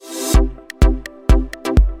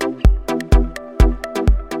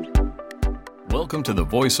Welcome to the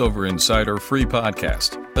VoiceOver Insider free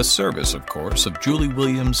podcast, a service, of course, of Julie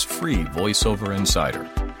Williams' free VoiceOver Insider.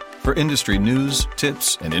 For industry news,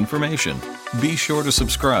 tips, and information, be sure to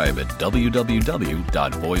subscribe at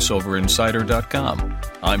www.voiceoverinsider.com.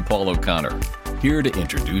 I'm Paul O'Connor, here to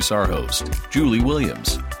introduce our host, Julie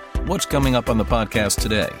Williams. What's coming up on the podcast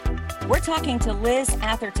today? We're talking to Liz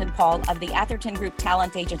Atherton, Paul, of the Atherton Group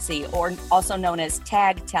Talent Agency, or also known as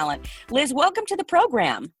TAG Talent. Liz, welcome to the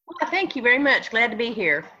program. Well, thank you very much. Glad to be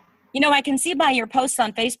here. You know, I can see by your posts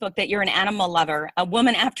on Facebook that you're an animal lover, a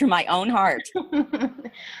woman after my own heart.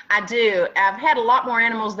 I do. I've had a lot more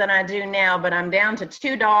animals than I do now, but I'm down to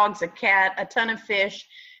 2 dogs, a cat, a ton of fish,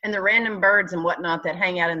 and the random birds and whatnot that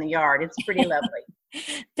hang out in the yard. It's pretty lovely.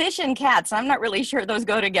 Fish and cats, I'm not really sure those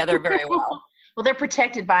go together very well. Well, they're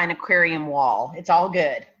protected by an aquarium wall. It's all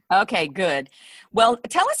good. Okay, good. Well,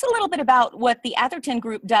 tell us a little bit about what the Atherton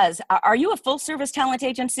Group does. Are you a full-service talent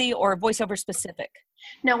agency or voiceover specific?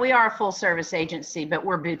 No, we are a full-service agency, but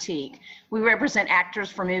we're boutique. We represent actors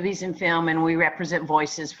for movies and film, and we represent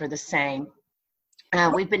voices for the same.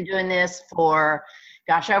 We've been doing this for,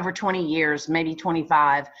 over 20 years, maybe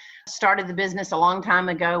 25. Started the business a long time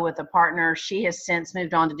ago with a partner. She has since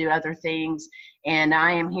moved on to do other things, and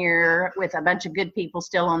I am here with a bunch of good people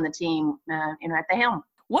still on the team, at the helm.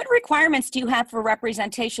 What requirements do you have for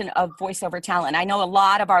representation of voiceover talent? I know a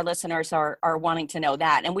lot of our listeners are wanting to know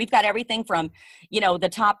that. And we've got everything from, the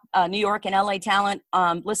top New York and LA talent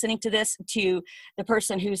listening to this to the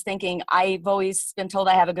person who's thinking, I've always been told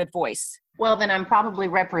I have a good voice. Well, then I'm probably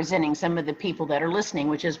representing some of the people that are listening,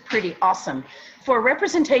 which is pretty awesome. For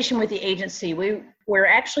representation with the agency, we're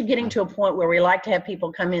actually getting to a point where we like to have people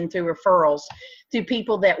come in through referrals, through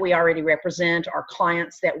people that we already represent, or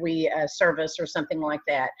clients that we service or something like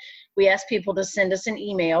that. We ask people to send us an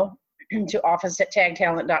email to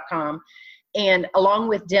office@tagtalent.com, and along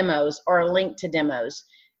with demos or a link to demos.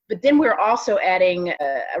 But then we're also adding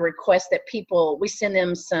a request that we send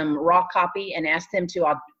them some raw copy and ask them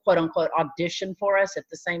to quote unquote audition for us at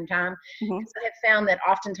the same time. Mm-hmm. I have found that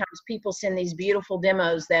oftentimes people send these beautiful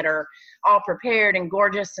demos that are all prepared and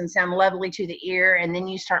gorgeous and sound lovely to the ear, and then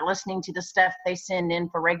you start listening to the stuff they send in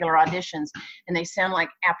for regular auditions and they sound like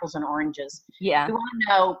apples and oranges. Yeah. We want to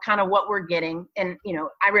know kind of what we're getting, and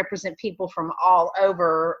I represent people from all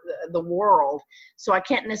over the world, so I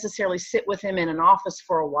can't necessarily sit with them in an office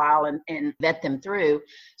for a while and vet them through.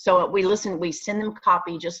 So we send them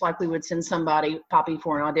copy just like we would send somebody copy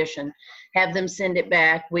for an audition, have them send it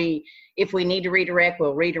back. If we need to redirect,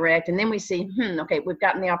 we'll redirect. And then we see, okay, we've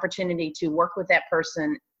gotten the opportunity to work with that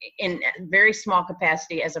person in a very small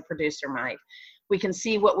capacity as a producer might. We can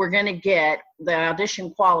see what we're going to get, the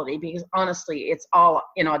audition quality, because honestly, it's all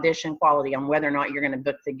in audition quality on whether or not you're going to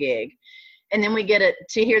book the gig. And then we get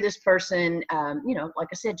to hear this person, like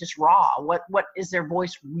I said, just raw. What is their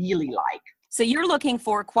voice really like? So you're looking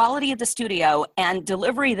for quality of the studio and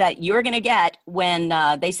delivery that you're going to get when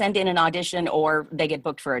they send in an audition or they get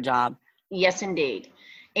booked for a job. Yes, indeed.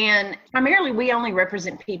 And primarily, we only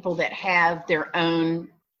represent people that have their own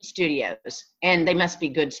studios, and they must be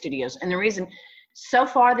good studios. And the reason, so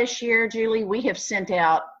far this year, Julie, we have sent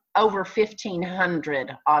out over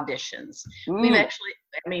 1,500 auditions. We've actually,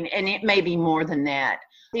 and it may be more than that.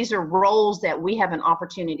 These are roles that we have an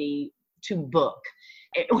opportunity to book.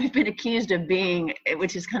 We've been accused of being,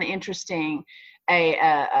 which is kind of interesting,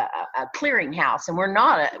 a clearinghouse, and we're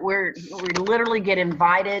not. We literally get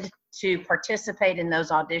invited to participate in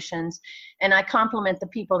those auditions, and I compliment the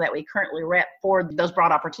people that we currently rep for those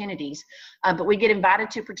broad opportunities. But we get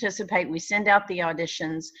invited to participate. We send out the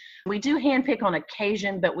auditions. We do handpick on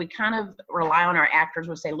occasion, but we kind of rely on our actors.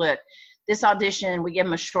 We'll say, look, this audition, we give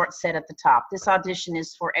them a short set at the top. This audition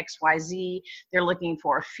is for XYZ. They're looking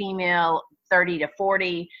for a female 30 to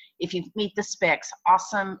 40. If you meet the specs,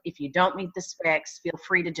 awesome. If you don't meet the specs, feel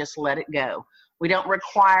free to just let it go. We don't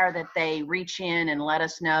require that they reach in and let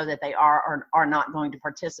us know that they are or are not going to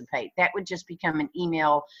participate. That would just become an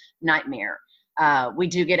email nightmare. We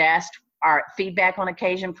do get asked our feedback on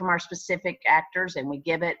occasion from our specific actors, and we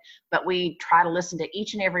give it, but we try to listen to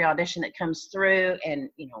each and every audition that comes through, and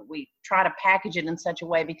we try to package it in such a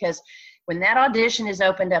way, because when that audition is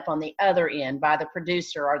opened up on the other end by the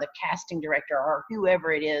producer or the casting director or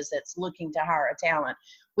whoever it is that's looking to hire a talent,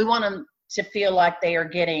 we want them to feel like they are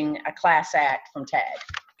getting a class act from TAG.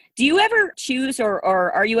 Do you ever choose or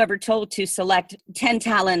are you ever told to select 10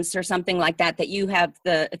 talents or something like that you have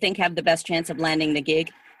the best chance of landing the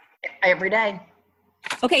gig? Every day.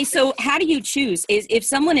 Okay, so how do you choose? If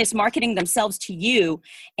someone is marketing themselves to you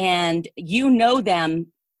and you know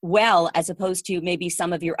them well, as opposed to maybe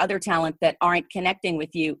some of your other talent that aren't connecting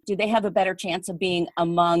with you? Do they have a better chance of being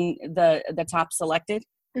among the top selected?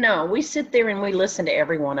 No, we sit there and we listen to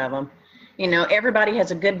every one of them. Everybody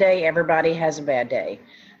has a good day, everybody has a bad day.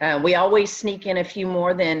 We always sneak in a few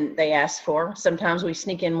more than they ask for. Sometimes we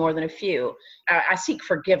sneak in more than a few. I seek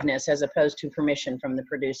forgiveness as opposed to permission from the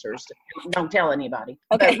producers. Don't tell anybody.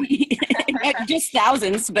 Okay. Just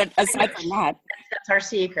thousands, but aside from that. That's our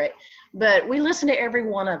secret. But we listen to every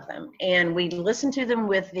one of them, and we listen to them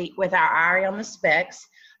with our eye on the specs,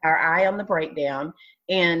 our eye on the breakdown.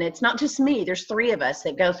 And it's not just me. There's 3 of us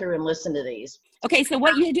that go through and listen to these. Okay, so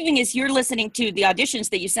what you're doing is you're listening to the auditions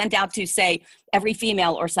that you sent out to, say, every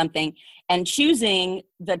female or something, and choosing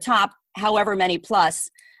the top however many plus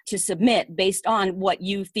to submit based on what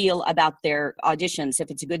you feel about their auditions, if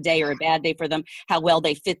it's a good day or a bad day for them, how well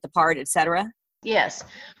they fit the part, etc. Yes,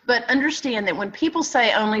 but understand that when people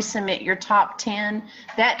say only submit your top 10,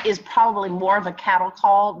 that is probably more of a cattle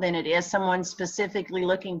call than it is someone specifically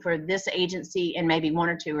looking for this agency and maybe 1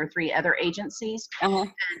 or 2 or 3 other agencies. Uh-huh.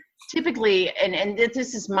 Typically, and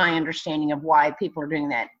this is my understanding of why people are doing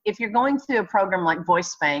that. If you're going through a program like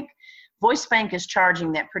VoiceBank is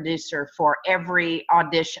charging that producer for every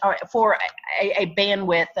audition, or for a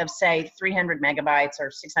bandwidth of, say, 300 megabytes or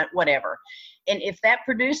 600, whatever. And if that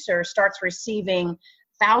producer starts receiving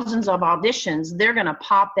thousands of auditions, they're going to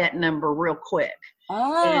pop that number real quick.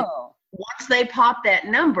 Oh. And once they pop that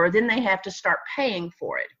number, then they have to start paying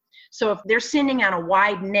for it. So if they're sending out a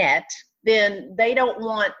wide net, then they don't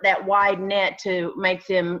want that wide net to make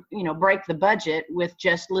them, break the budget with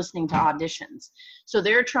just listening to auditions. So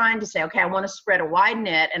they're trying to say, okay, I want to spread a wide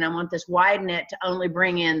net, and I want this wide net to only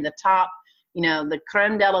bring in the top, the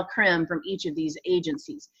creme de la creme from each of these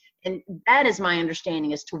agencies. And that is my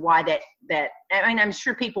understanding as to why I'm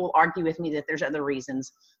sure people will argue with me that there's other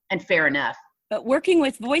reasons, and fair enough. But working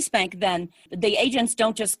with VoiceBank, then, the agents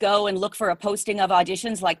don't just go and look for a posting of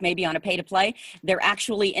auditions like maybe on a pay-to-play. They're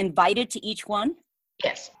actually invited to each one?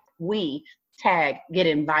 Yes. We get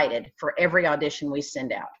invited for every audition we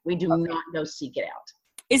send out. We do not go seek it out.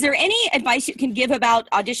 Is there any advice you can give about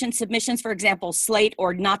audition submissions, for example, slate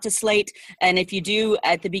or not to slate? And if you do,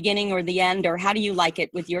 at the beginning or the end, or how do you like it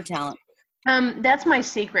with your talent? That's my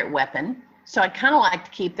secret weapon. So I kind of like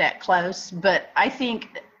to keep that close, but I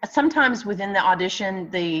think sometimes within the audition,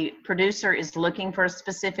 the producer is looking for a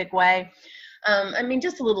specific way.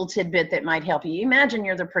 Just a little tidbit that might help you. Imagine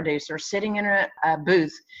you're the producer sitting in a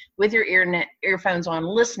booth with your earphones on,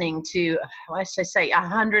 listening to, let's say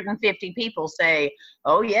 150 people say,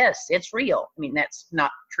 oh yes, it's real. That's not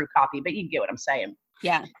true copy, but you get what I'm saying.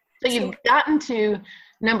 Yeah. So you've gotten to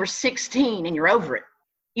number 16 and you're over it.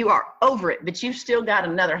 You are over it, but you've still got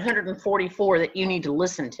another 144 that you need to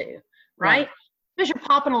listen to, right? Because you're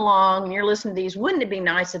popping along and you're listening to these. Wouldn't it be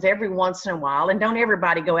nice if every once in a while, and don't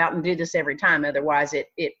everybody go out and do this every time, otherwise it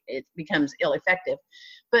becomes ill-effective.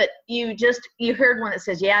 But you heard one that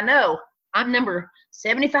says, yeah, I know, I'm number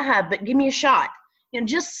 75, but give me a shot.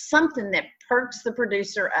 Just something that perks the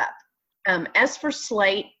producer up. As for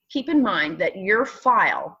slate, keep in mind that your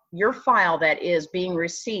file that is being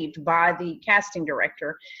received by the casting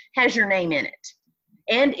director has your name in it,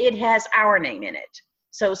 and it has our name in it.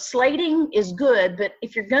 So slating is good, but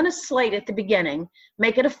if you're going to slate at the beginning,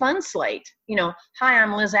 make it a fun slate. Hi,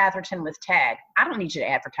 I'm Liz Atherton with TAG. I don't need you to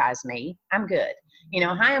advertise me. I'm good.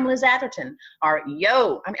 Hi, I'm Liz Atherton. Or,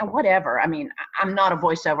 whatever. I'm not a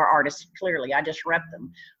voiceover artist, clearly. I just rep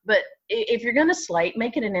them. But if you're going to slate,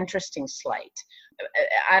 make it an interesting slate.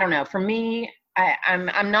 I don't know. For me,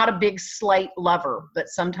 I'm not a big slate lover, but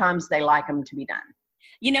sometimes they like them to be done.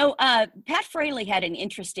 Pat Fraley had an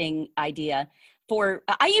interesting idea.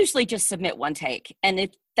 I usually just submit one take, and if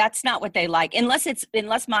that's not what they like,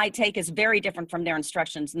 unless my take is very different from their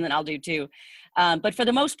instructions, and then I'll do two. But for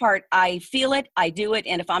the most part, I feel it, I do it,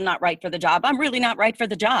 and if I'm not right for the job, I'm really not right for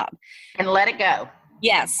the job. And let it go.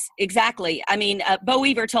 Yes, exactly. Bo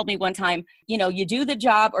Weaver told me one time, you do the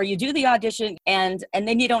job or you do the audition, and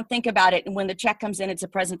then you don't think about it, and when the check comes in, it's a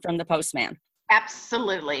present from the postman.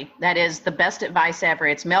 Absolutely. That is the best advice ever.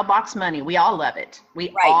 It's mailbox money. We all love it.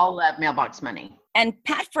 We all love mailbox money. And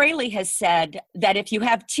Pat Fraley has said that if you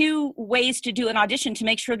have 2 ways to do an audition to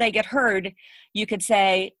make sure they get heard, you could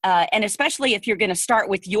say, and especially if you're going to start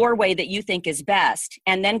with your way that you think is best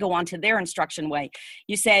and then go on to their instruction way,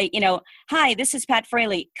 you say, hi, this is Pat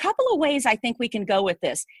Fraley. Couple of ways I think we can go with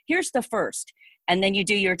this. Here's the first. And then you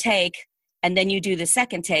do your take, and then you do the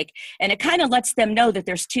second take. And it kind of lets them know that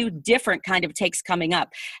there's 2 different kind of takes coming up.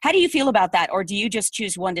 How do you feel about that? Or do you just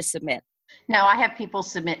choose one to submit? No, I have people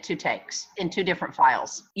submit 2 takes in 2 different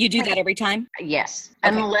files. You do that every time? Yes,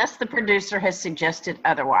 Okay. unless the producer has suggested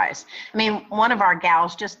otherwise. I mean, one of our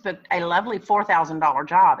gals just booked a lovely $4,000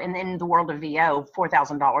 job. And in the world of VO,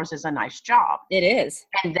 $4,000 is a nice job. It is.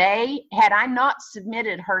 And had I not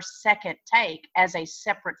submitted her second take as a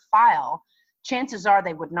separate file, chances are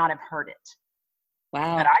they would not have heard it.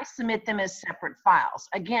 Wow. But I submit them as separate files.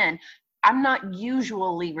 Again, I'm not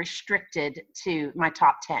usually restricted to my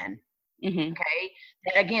top 10. Mm-hmm. Okay.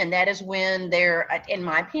 Again, that is when they're, in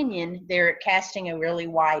my opinion, they're casting a really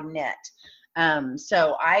wide net.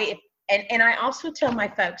 So I also tell my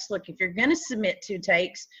folks, look, if you're going to submit 2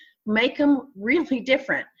 takes, make them really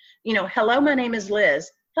different. Hello, my name is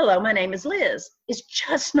Liz. Hello, my name is Liz. It's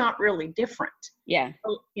just not really different. Yeah.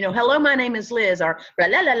 Hello, my name is Liz, or la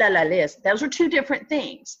la la la Liz. Those are 2 different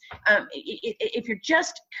things. If you're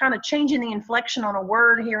just kind of changing the inflection on a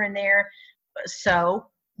word here and there, so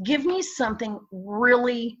give me something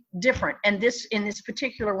really different. And in this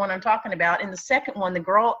particular one I'm talking about, in the second one, the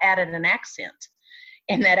girl added an accent,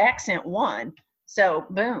 and that accent won. So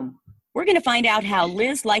boom. We're going to find out how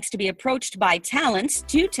Liz likes to be approached by talents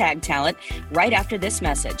to tag talent right after this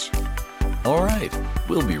message. All right,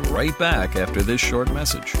 we'll be right back after this short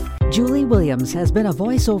message. Julie Williams has been a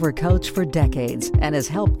voiceover coach for decades and has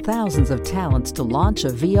helped thousands of talents to launch a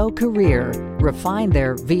VO career, refine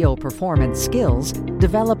their VO performance skills,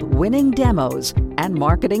 develop winning demos and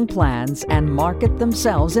marketing plans, and market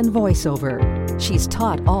themselves in voiceover. She's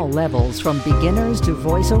taught all levels from beginners to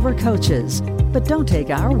voiceover coaches. But don't take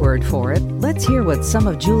our word for it. Let's hear what some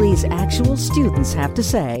of Julie's actual students have to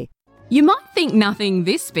say. You might think nothing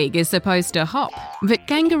this big is supposed to hop, but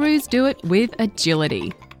kangaroos do it with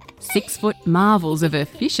agility. 6-foot marvels of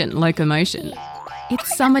efficient locomotion.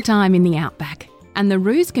 It's summertime in the outback, and the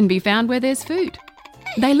roos can be found where there's food.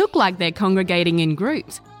 They look like they're congregating in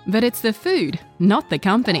groups, but it's the food, not the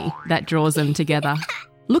company, that draws them together.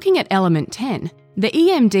 Looking at Element 10, the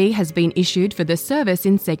EMD has been issued for the service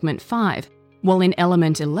in Segment 5, while in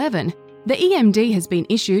Element 11, the EMD has been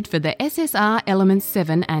issued for the SSR Elements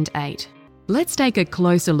 7 and 8. Let's take a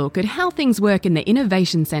closer look at how things work in the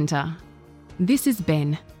Innovation Centre. This is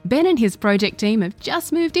Ben. Ben and his project team have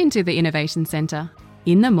just moved into the Innovation Centre.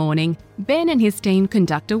 In the morning, Ben and his team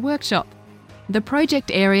conduct a workshop. The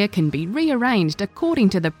project area can be rearranged according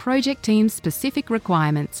to the project team's specific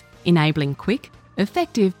requirements, enabling quick,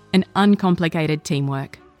 effective and uncomplicated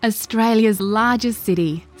teamwork. Australia's largest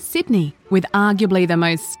city, Sydney, with arguably the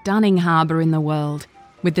most stunning harbour in the world,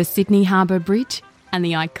 with the Sydney Harbour Bridge and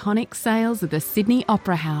the iconic sails of the Sydney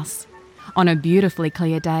Opera House. On a beautifully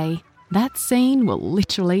clear day, that scene will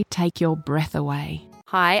literally take your breath away.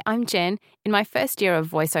 Hi, I'm Jen. In my first year of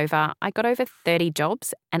voiceover, I got over 30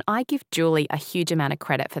 jobs, and I give Julie a huge amount of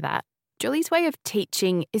credit for that. Julie's way of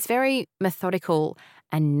teaching is very methodical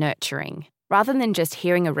and nurturing. Rather than just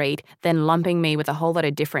hearing a read, then lumping me with a whole lot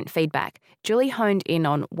of different feedback, Julie honed in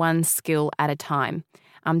on one skill at a time.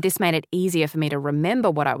 This made it easier for me to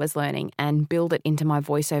remember what I was learning and build it into my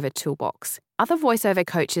voiceover toolbox. Other voiceover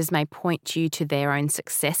coaches may point you to their own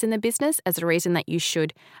success in the business as a reason that you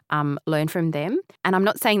should learn from them. And I'm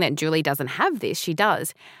not saying that Julie doesn't have this, she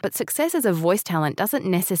does. But success as a voice talent doesn't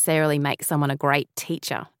necessarily make someone a great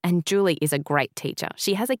teacher. And Julie is a great teacher.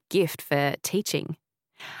 She has a gift for teaching.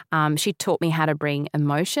 She taught me how to bring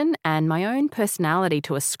emotion and my own personality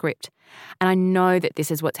to a script. And I know that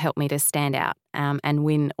this is what's helped me to stand out and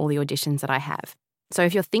win all the auditions that I have. So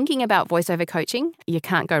if you're thinking about voiceover coaching, you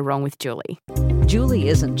can't go wrong with Julie. Julie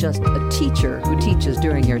isn't just a teacher who teaches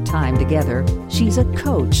during your time together. She's a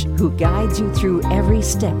coach who guides you through every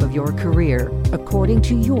step of your career according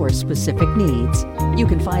to your specific needs. You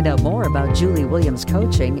can find out more about Julie Williams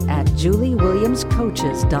Coaching at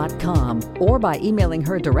juliewilliamscoaches.com or by emailing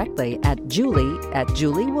her directly at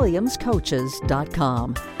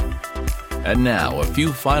julie@juliewilliamscoaches.com. And now, a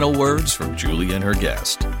few final words from Julie and her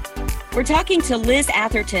guest. We're talking to Liz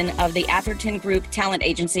Atherton of the Atherton Group Talent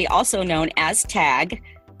Agency, also known as TAG.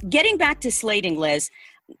 Getting back to slating, Liz,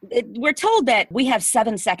 we're told that we have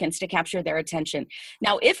 7 seconds to capture their attention.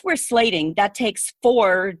 Now, if we're slating, that takes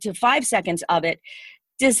 4 to 5 seconds of it.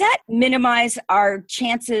 Does that minimize our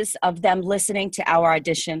chances of them listening to our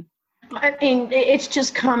audition? I mean, it's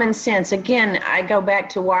just common sense. Again, I go back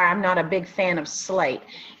to why I'm not a big fan of slate.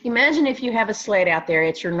 Imagine if you have a slate out there,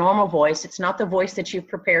 it's your normal voice. It's not the voice that you've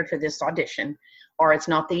prepared for this audition, or it's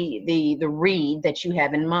not the read that you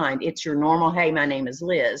have in mind. It's your normal, hey, my name is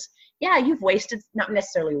Liz. Yeah, you've wasted, not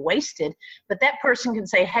necessarily wasted, but that person can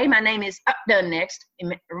say, hey, my name is done next.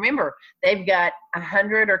 And remember, they've got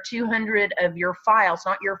 100 or 200 of your files,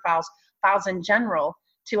 not your files in general,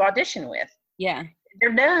 to audition with. Yeah.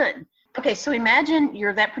 They're done. Okay, so imagine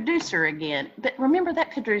you're that producer again, but remember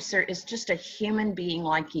that producer is just a human being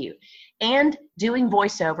like you. And doing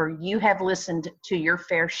voiceover, you have listened to your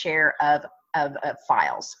fair share of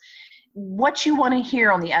files. What you want to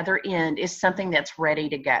hear on the other end is something that's ready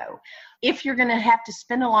to go. If you're going to have to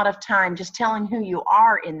spend a lot of time just telling who you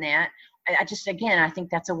are in that, I think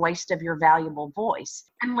that's a waste of your valuable voice,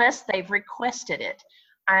 unless they've requested it.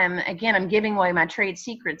 I'm giving away my trade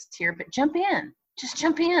secrets here, but jump in. Just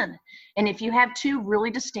jump in. And if you have two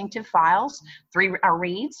really distinctive files, three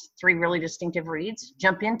really distinctive reads,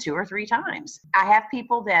 jump in 2 or 3 times. I have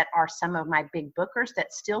people that are some of my big bookers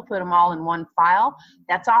that still put them all in one file.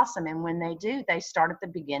 That's awesome. And when they do, they start at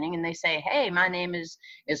the beginning and they say, hey, my name is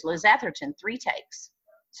Liz Atherton, 3 takes.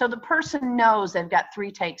 So the person knows they've got 3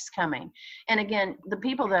 takes coming. And again, the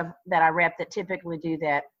people that I rep that typically do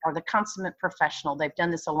that are the consummate professional. They've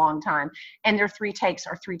done this a long time, and their 3 takes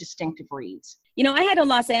are 3 distinctive reads. You know, I had a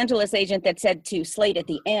Los Angeles agent that said to slate at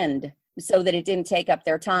the end so that it didn't take up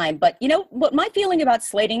their time. But you know what my feeling about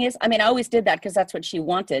slating is? I mean, I always did that because that's what she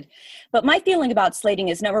wanted. But my feeling about slating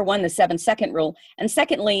is, number one, the 7-second rule. And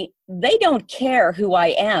secondly, they don't care who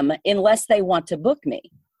I am unless they want to book me.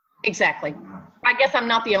 Exactly. I guess I'm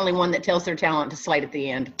not the only one that tells their talent to slate at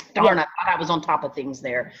the end. Darn, I thought I was on top of things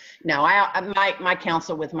there. No, my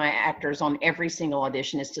counsel with my actors on every single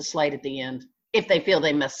audition is to slate at the end if they feel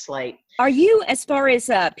they must slate. Are you, as far as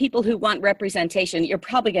people who want representation, you're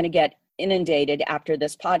probably going to get inundated after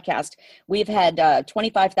this podcast. We've had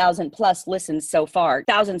 25,000 plus listens so far.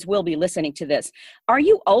 Thousands will be listening to this. Are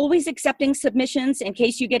you always accepting submissions in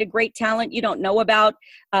case you get a great talent you don't know about,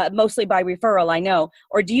 mostly by referral, I know,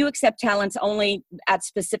 or do you accept talents only at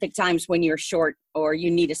specific times when you're short or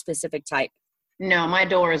you need a specific type? No, my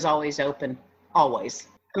door is always open, always.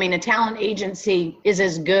 I mean, a talent agency is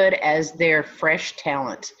as good as their fresh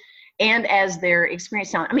talent and as their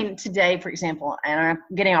experienced talent. I mean, today, for example, and I'm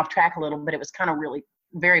getting off track a little, but it was kind of really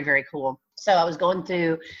very, very cool. So I was going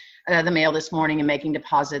through the mail this morning and making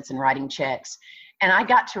deposits and writing checks. And I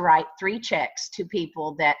got to write 3 checks to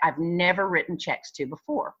people that I've never written checks to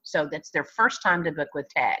before. So that's their first time to book with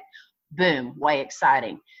TAG. Boom, way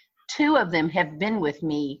exciting. 2 of them have been with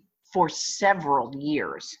me for several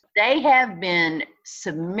years. They have been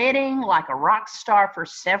submitting like a rock star for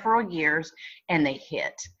several years, and they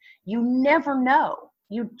hit. You never know.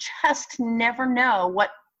 You just never know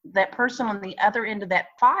what that person on the other end of that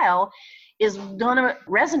file is going to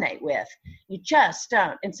resonate with. You just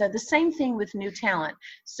don't. And so the same thing with new talent.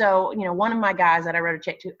 So, you know, one of my guys that I wrote a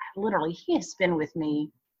check to, literally, he has been with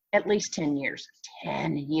me at least 10 years.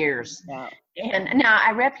 10 years. Wow. And now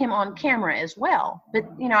I rep him on camera as well. But,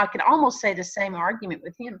 you know, I could almost say the same argument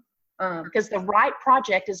with him because the right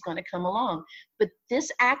project is going to come along. But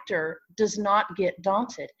this actor does not get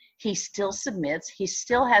daunted. He still submits. He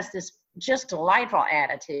still has this just delightful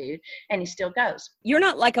attitude, and he still goes. You're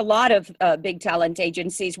not like a lot of big talent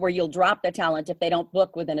agencies where you'll drop the talent if they don't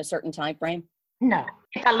book within a certain time frame. No.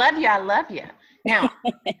 If I love you, I love you. Now,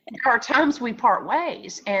 there are times we part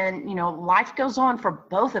ways, and, you know, life goes on for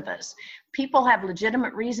both of us. People have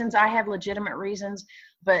legitimate reasons. I have legitimate reasons.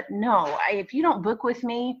 But no, if you don't book with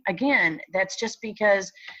me, again, that's just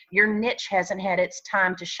because your niche hasn't had its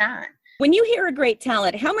time to shine. When you hear a great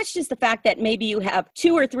talent, how much does the fact that maybe you have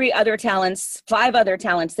 2 or 3 other talents, 5 other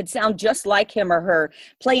talents that sound just like him or her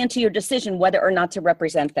play into your decision whether or not to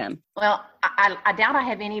represent them? Well, I doubt I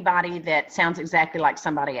have anybody that sounds exactly like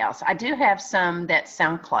somebody else. I do have some that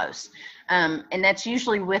sound close. And that's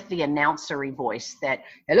usually with the announcery voice that,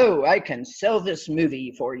 hello, I can sell this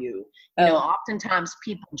movie for you. You know, oftentimes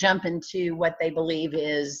people jump into what they believe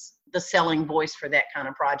is the selling voice for that kind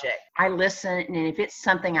of project. I listen, and if it's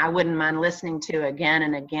something I wouldn't mind listening to again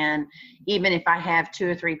and again, even if I have 2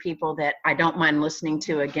 or 3 people that I don't mind listening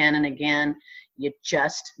to again and again, you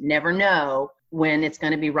just never know when it's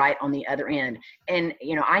going to be right on the other end. And,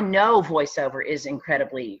 you know, I know voiceover is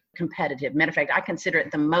incredibly competitive. Matter of fact, I consider it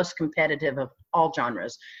the most competitive of all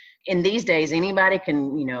genres. In these days, anybody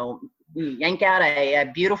can, you know, yank out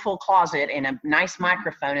a beautiful closet and a nice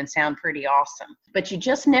microphone and sound pretty awesome. But you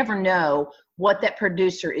just never know what that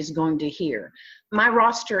producer is going to hear. My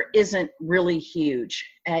roster isn't really huge.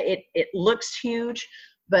 It looks huge,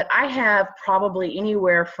 but I have probably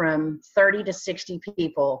anywhere from 30 to 60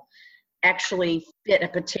 people actually fit a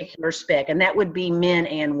particular spec, and that would be men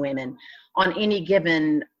and women on any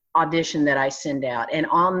given audition that I send out. And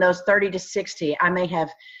on those 30 to 60, I may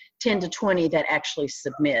have 10 to 20 that actually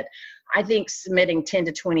submit. I think submitting 10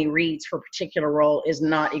 to 20 reads for a particular role is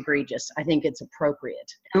not egregious. I think it's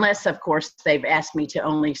appropriate. Unless, of course, they've asked me to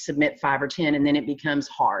only submit 5 or 10, and then it becomes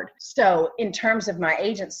hard. So in terms of my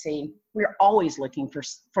agency, we're always looking for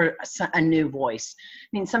a new voice. I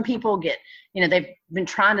mean, some people get, they've been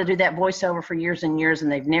trying to do that voiceover for years and years,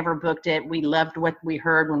 and they've never booked it. We loved what we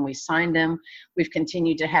heard when we signed them. We've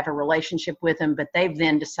continued to have a relationship with them, but they've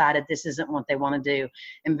then decided this isn't what they want to do.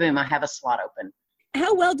 And boom, I have a slot open.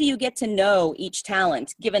 How well do you get to know each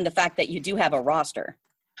talent, given the fact that you do have a roster?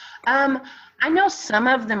 I know some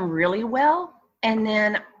of them really well, and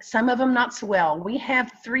then some of them not so well. We have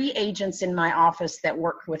 3 agents in my office that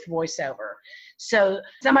work with voiceover. So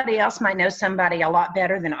somebody else might know somebody a lot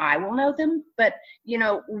better than I will know them. But,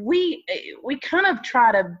 we kind of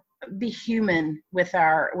try to be human with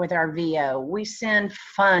our VO. We send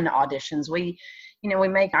fun auditions. We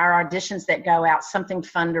make our auditions that go out something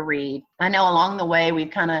fun to read. I know along the way we've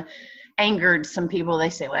kind of angered some people. They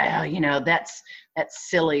say, well, that's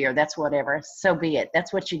silly, or that's whatever. So be it.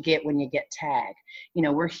 That's what you get when you get tagged.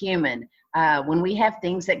 We're human. When we have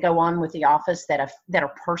things that go on with the office that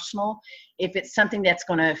are personal, if it's something that's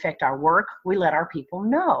going to affect our work, we let our people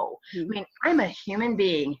know. I mean, I'm a human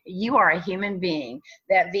being. You are a human being.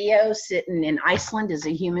 That VO sitting in Iceland is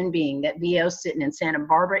a human being. That VO sitting in Santa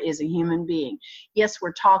Barbara is a human being. Yes,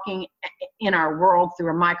 we're talking in our world through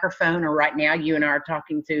a microphone, or right now you and I are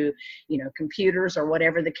talking through, computers or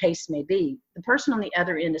whatever the case may be. The person on the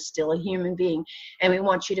other end is still a human being, and we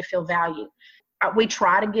want you to feel valued. We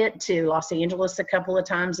try to get to Los Angeles a couple of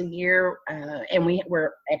times a year, and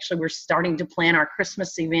we're starting to plan our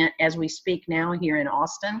Christmas event as we speak now here in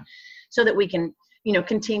Austin, so that we can,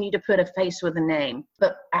 continue to put a face with a name.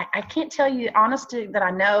 But I can't tell you honestly that I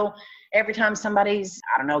know every time somebody's,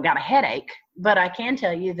 got a headache, but I can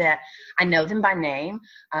tell you that I know them by name.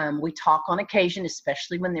 We talk on occasion,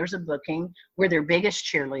 especially when there's a booking. We're their biggest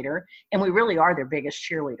cheerleader, and we really are their biggest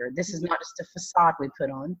cheerleader. This is not just a facade we put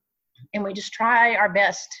on. And we just try our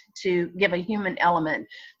best to give a human element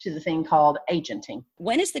to the thing called agenting.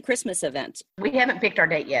 When is the Christmas event? We haven't picked our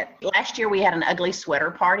date yet. Last year we had an ugly sweater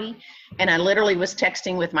party, and I literally was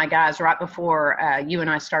texting with my guys right before you and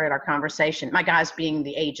I started our conversation, my guys being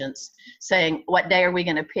the agents, saying, what day are we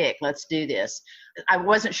going to pick? Let's do this. I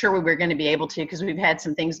wasn't sure we were going to be able to, because we've had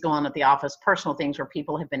some things going on at the office, personal things where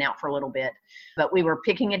people have been out for a little bit. But we were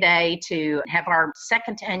picking a day to have our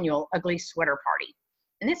 2nd annual ugly sweater party.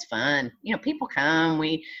 And it's fun. People come.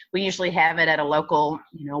 We usually have it at a local,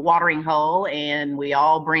 watering hole, and we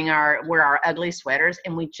all wear our ugly sweaters,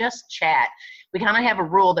 and we just chat. We kind of have a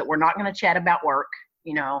rule that we're not going to chat about work.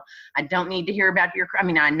 I don't need to hear about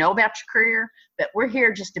I know about your career, but we're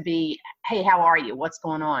here just to be, hey, how are you? What's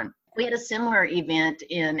going on? We had a similar event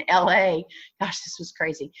in LA. Gosh, this was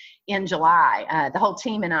crazy. In July, the whole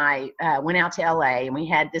team and I went out to LA, and we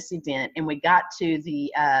had this event, and we got to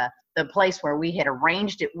the place where we had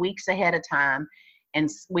arranged it weeks ahead of time, and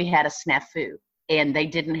we had a snafu, and they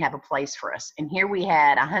didn't have a place for us. And here we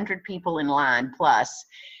had 100 people in line plus,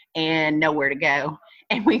 and nowhere to go.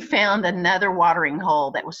 And we found another watering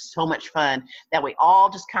hole that was so much fun that we all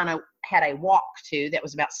just kind of had a walk to that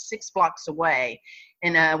was about 6 blocks away.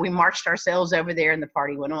 And we marched ourselves over there, and the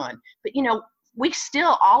party went on. But, we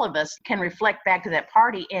still, all of us can reflect back to that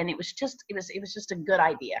party, and it was just a good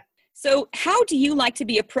idea. So how do you like to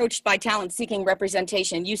be approached by talent seeking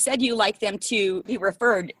representation? You said you like them to be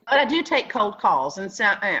referred. But I do take cold calls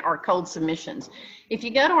or cold submissions. If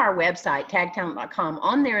you go to our website, tagtalent.com,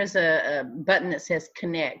 on there is a button that says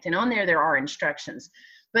connect, and on there are instructions.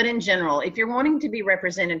 But in general, if you're wanting to be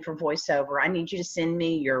represented for voiceover, I need you to send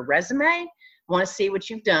me your resume. I want to see what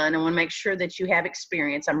you've done. I want to make sure that you have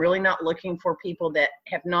experience. I'm really not looking for people that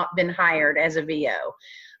have not been hired as a VO.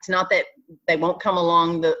 It's not that they won't come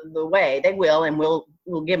along the way. They will, and we'll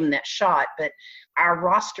give them that shot. But our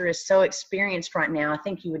roster is so experienced right now, I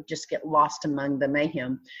think you would just get lost among the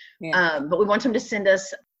mayhem. Yeah. But we want them to send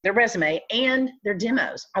us their resume and their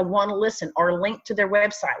demos. I want to listen, or link to their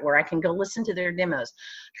website where I can go listen to their demos.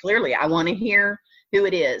 Clearly, I want to hear who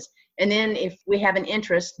it is. And then if we have an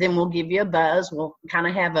interest, then we'll give you a buzz. We'll kind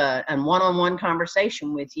of have a one-on-one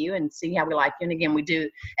conversation with you and see how we like you. And again, we do,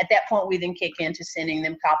 at that point, we then kick into sending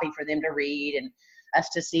them copy for them to read and us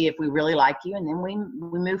to see if we really like you. And then we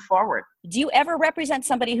move forward. Do you ever represent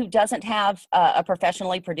somebody who doesn't have a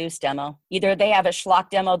professionally produced demo? Either they have a schlock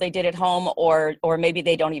demo they did at home, or maybe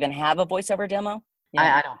they don't even have a voiceover demo?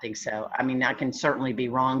 Yeah. I don't think so. I mean, I can certainly be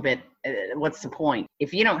wrong, but what's the point?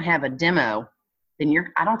 If you don't have a demo, then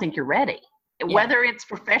I don't think you're ready. Whether it's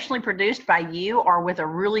professionally produced by you or with a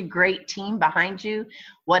really great team behind you,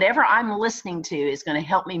 whatever I'm listening to is going to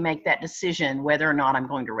help me make that decision whether or not I'm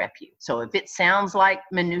going to rep you. So if it sounds like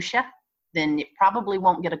minutia, then it probably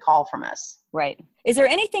won't get a call from us. Right. Is there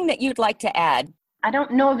anything that you'd like to add? I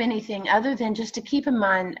don't know of anything other than just to keep in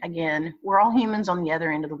mind, again, we're all humans on the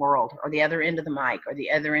other end of the world, or the other end of the mic, or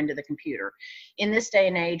the other end of the computer. In this day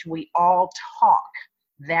and age, we all talk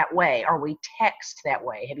that way, or we text that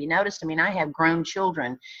way. Have you noticed? I mean, I have grown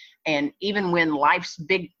children, and even when life's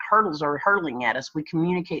big hurdles are hurtling at us, we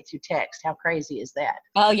communicate through text. How crazy is that?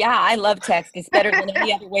 Oh yeah, I love text. It's better than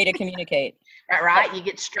any other way to communicate. Right? You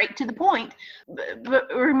get straight to the point. But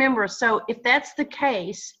remember, so if that's the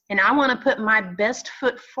case, and I want to put my best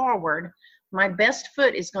foot forward, my best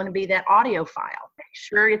foot is going to be that audio file. Make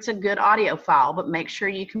sure it's a good audio file, but make sure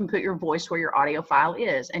you can put your voice where your audio file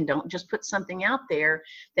is, and don't just put something out there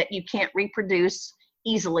that you can't reproduce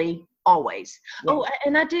easily always. Yeah. Oh,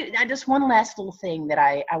 and I just one last little thing that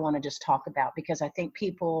I want to just talk about, because I think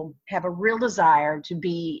people have a real desire to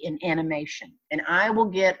be in animation, and I will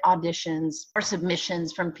get auditions or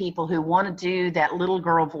submissions from people who want to do that little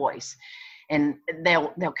girl voice. And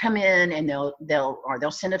they'll come in and they'll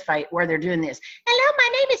send a fight where they're doing this. Hello, my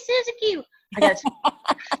name is Susie Q.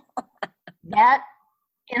 That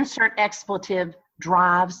insert expletive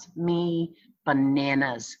drives me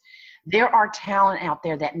bananas. There are talent out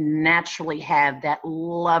there that naturally have that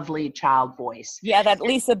lovely child voice. Yeah, that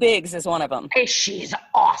Lisa Biggs is one of them. Hey, she's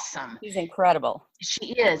awesome. She's incredible.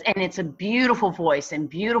 She is, and it's a beautiful voice and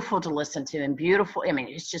beautiful to listen to and beautiful. I mean,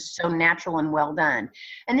 it's just so natural and well done.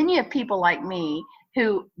 And then you have people like me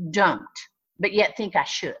who don't, but yet think I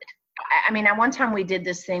should. I mean, one time we did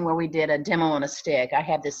this thing where we did a demo on a stick. I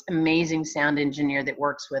have this amazing sound engineer that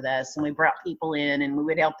works with us, and we brought people in and we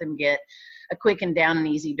would help them get a quick and down and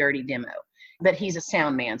easy dirty demo. But he's a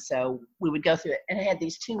sound man, so we would go through it. And I had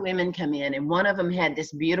these two women come in, and one of them had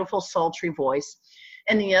this beautiful sultry voice,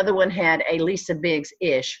 and the other one had a Lisa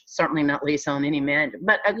Biggs-ish, certainly not Lisa on any minute,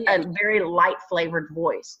 but a very light flavored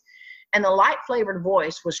voice. And the light flavored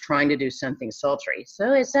voice was trying to do something sultry.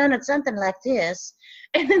 So it sounded something like this.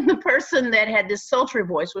 And then the person that had this sultry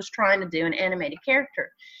voice was trying to do an animated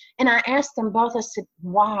character. And I asked them both, I said,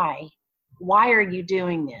 why? Why are you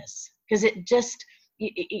doing this? Because it just,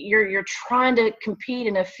 you're trying to compete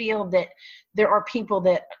in a field that there are people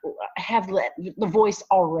that have the voice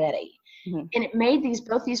already. Mm-hmm. And it made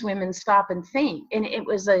both these women stop and think. And it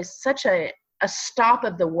was such a stop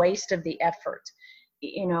of the waste of the effort.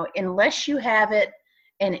 You know, unless you have it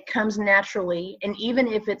and it comes naturally, and even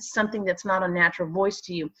if it's something that's not a natural voice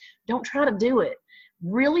to you, don't try to do it.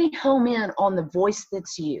 Really home in on the voice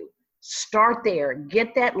that's you. Start there.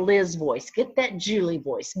 Get that Liz voice. Get that Julie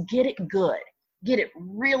voice. Get it good. Get it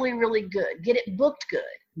really, really good. Get it booked good.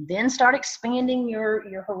 Then start expanding your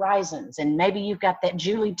horizons. And maybe you've got that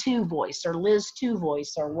Julie 2 voice or Liz 2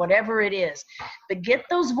 voice or whatever it is. But get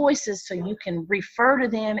those voices so you can refer to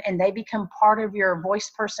them and they become part of your voice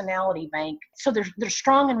personality bank. So they're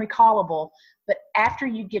strong and recallable, but after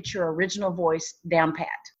you get your original voice down pat.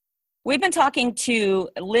 We've been talking to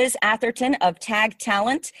Liz Atherton of Tag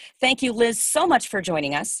Talent. Thank you, Liz, so much for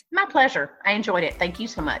joining us. My pleasure. I enjoyed it. Thank you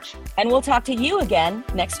so much. And we'll talk to you again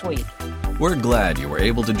next week. We're glad you were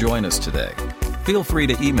able to join us today. Feel free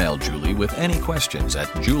to email Julie with any questions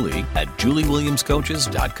at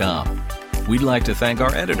julie@juliewilliamscoaches.com. We'd like to thank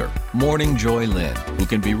our editor, Morning Joy Lynn, who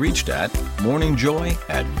can be reached at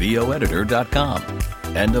morningjoy@voeditor.com.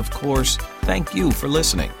 And of course, thank you for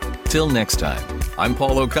listening. Till next time, I'm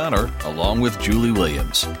Paul O'Connor, along with Julie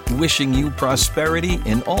Williams, wishing you prosperity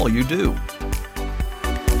in all you do.